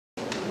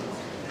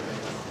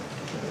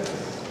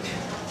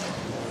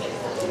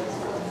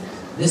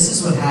This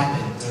is what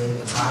happened during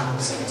the time of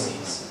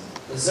Xerxes.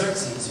 The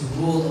Xerxes, who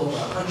ruled over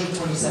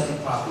 127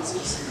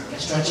 provinces,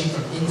 stretching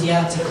from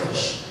India to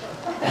Kush.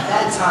 At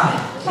that time,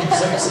 King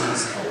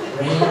Xerxes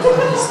reigned from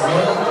his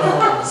royal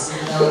throne in the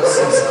citadel of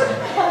Susa,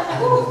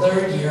 and in the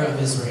 3rd year of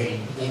his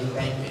reign, he gave a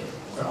banquet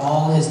for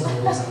all his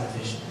nobles and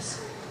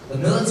officials. The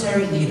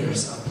military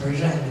leaders of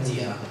Persia and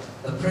Media,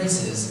 the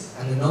princes,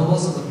 and the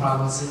nobles of the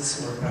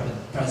provinces were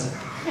present.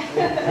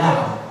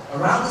 Now,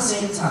 around the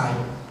same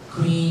time,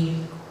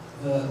 Queen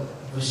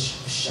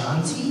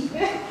Vashti?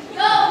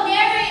 No,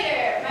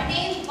 narrator! My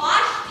name's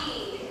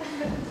Vashti!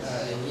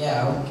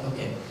 Yeah,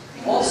 okay.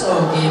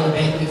 Also gave a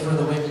banquet for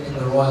the women in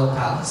the royal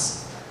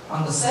palace.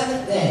 On the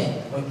 7th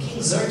day, when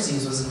King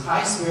Xerxes was in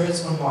high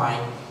spirits from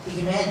wine, he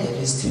commanded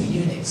his 2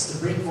 eunuchs to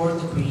bring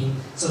forth the queen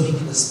so he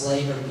could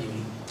display her beauty.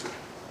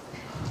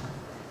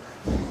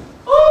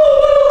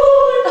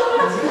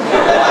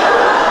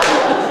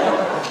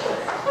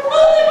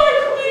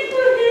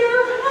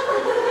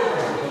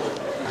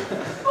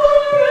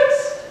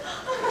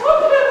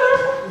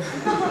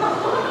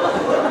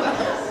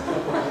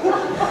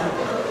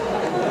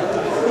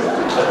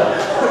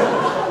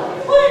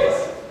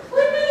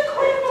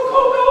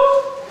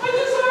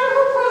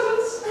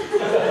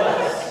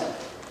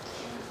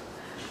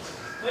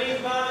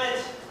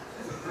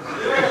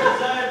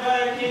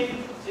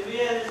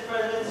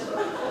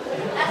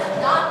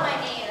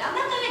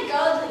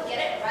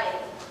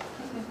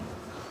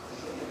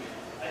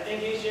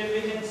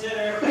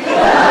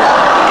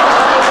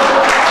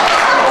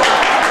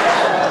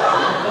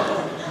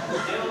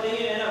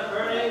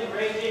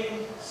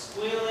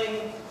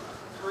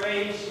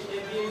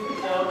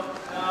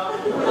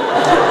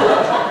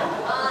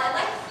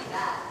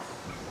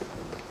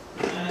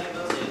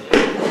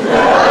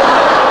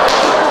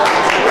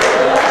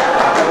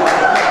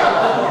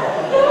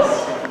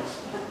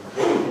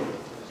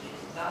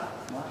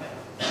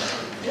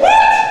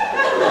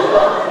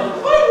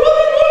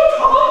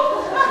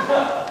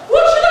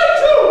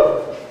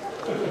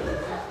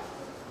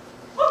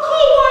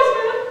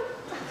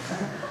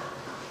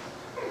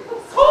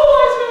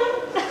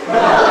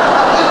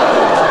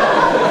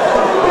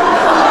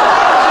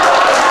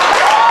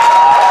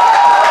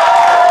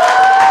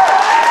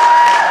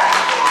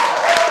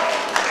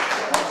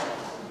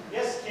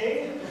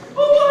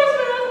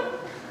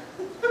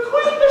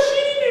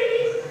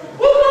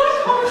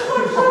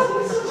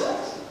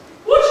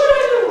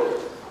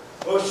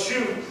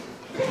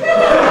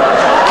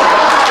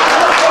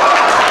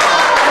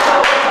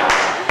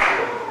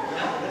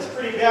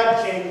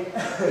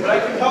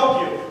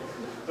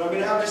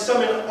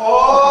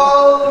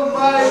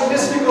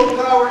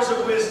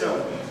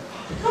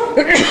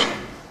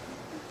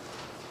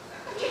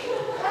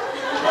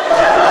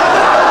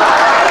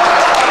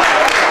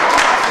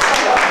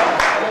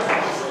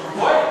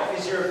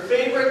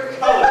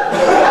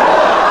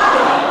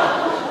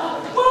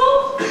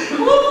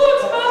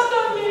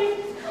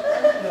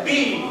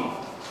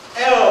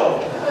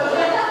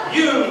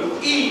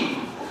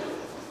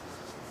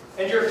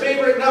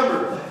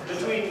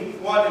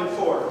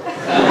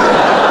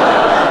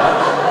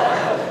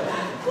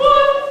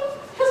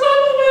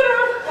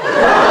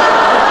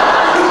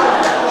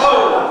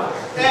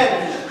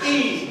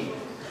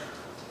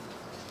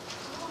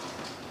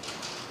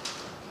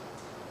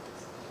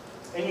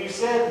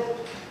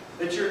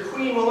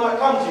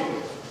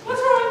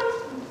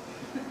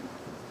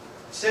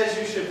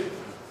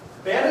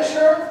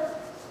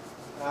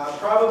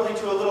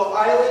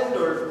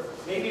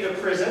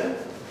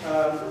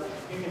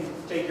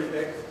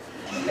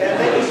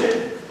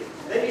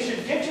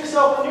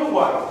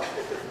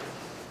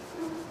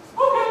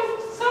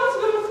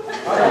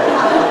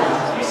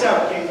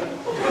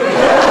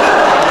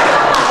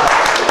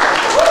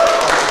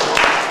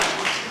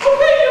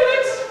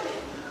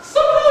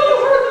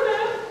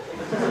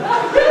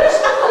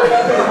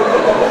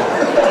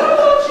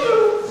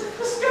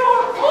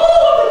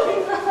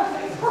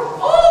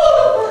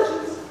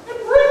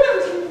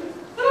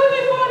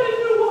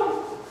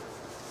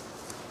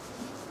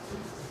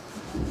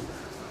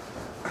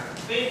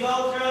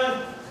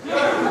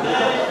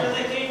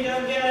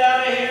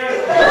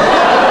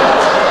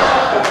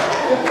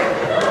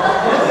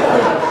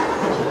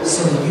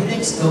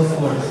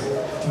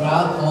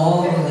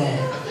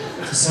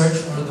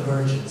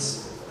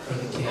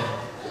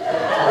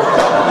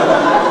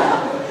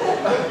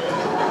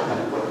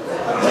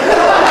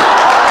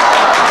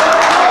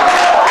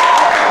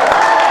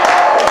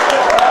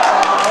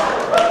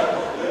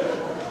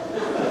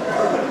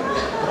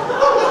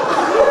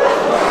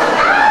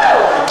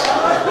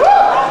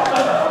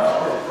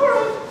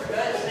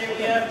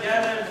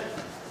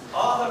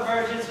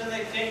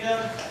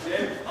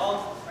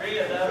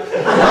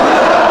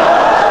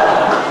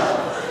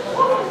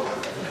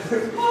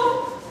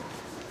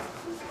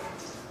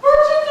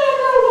 Virgin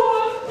number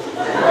 1.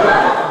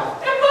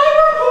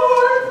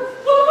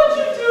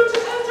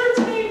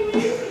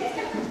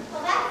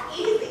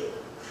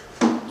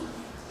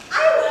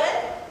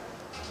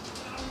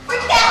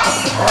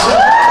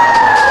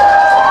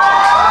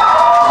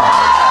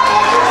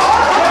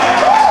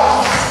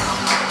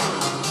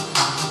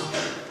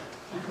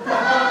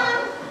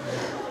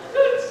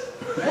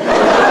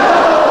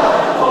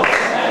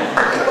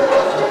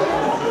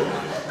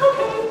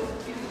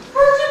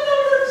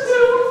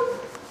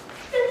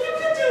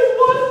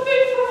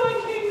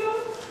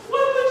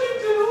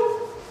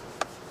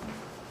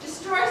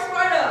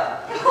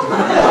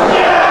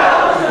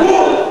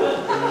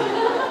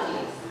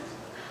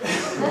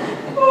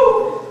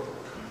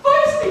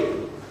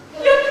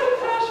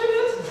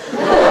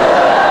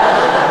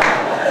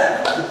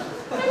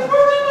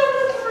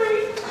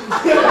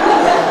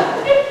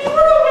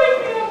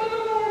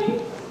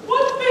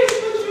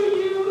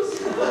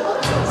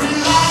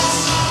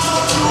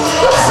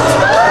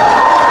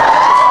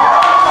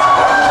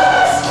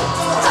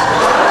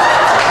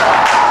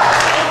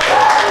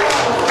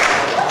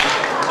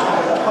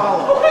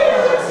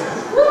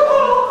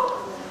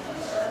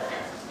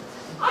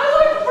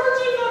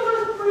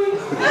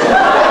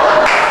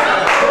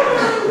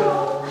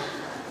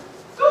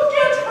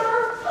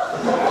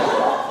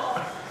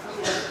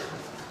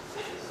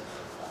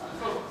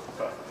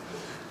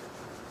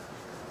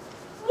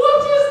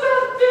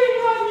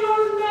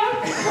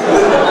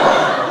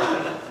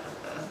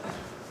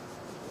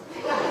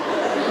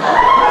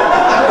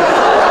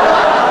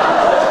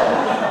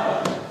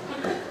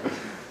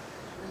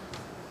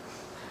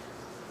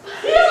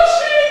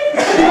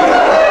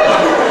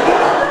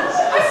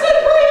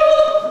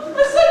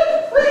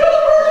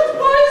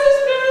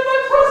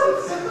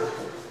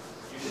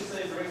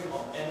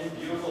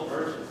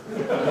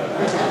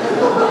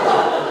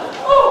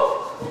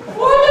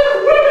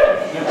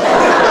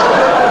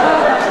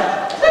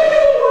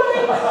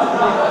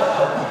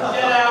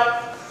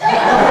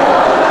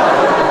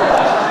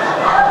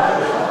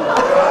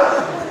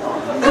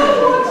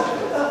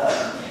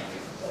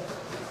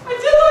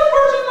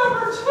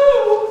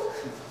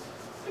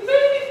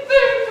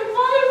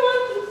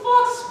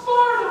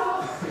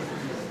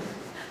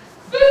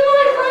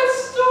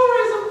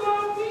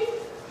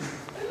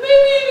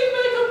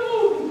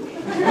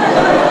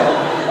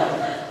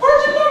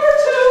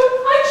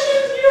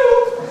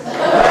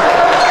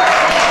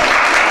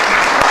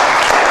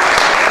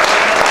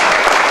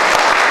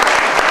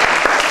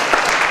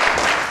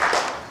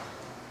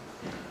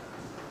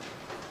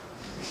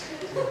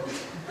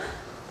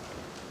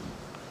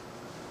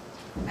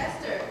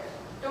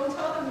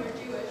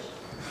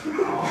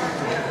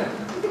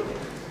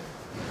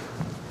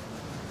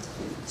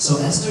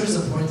 Esther is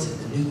appointed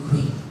the new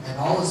queen, and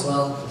all is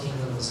well in the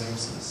kingdom of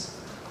Xerxes.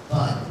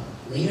 But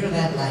later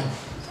that night,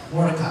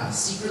 Mordecai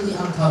secretly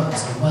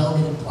uncovers a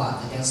well-hidden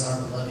plot against our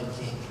beloved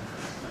king.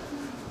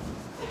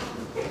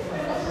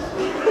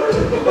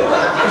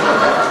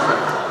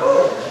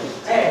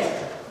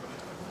 Hey,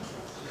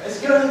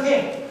 let's get on the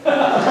king.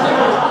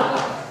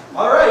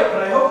 All right,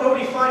 but I hope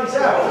nobody finds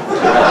out.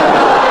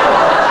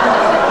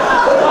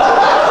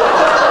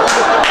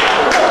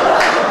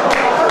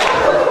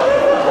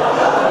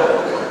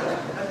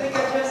 I think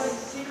I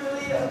just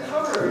secretly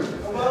uncovered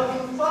a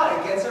well-hidden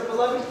plot against our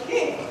beloved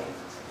king.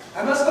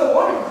 I must go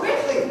warn him quick.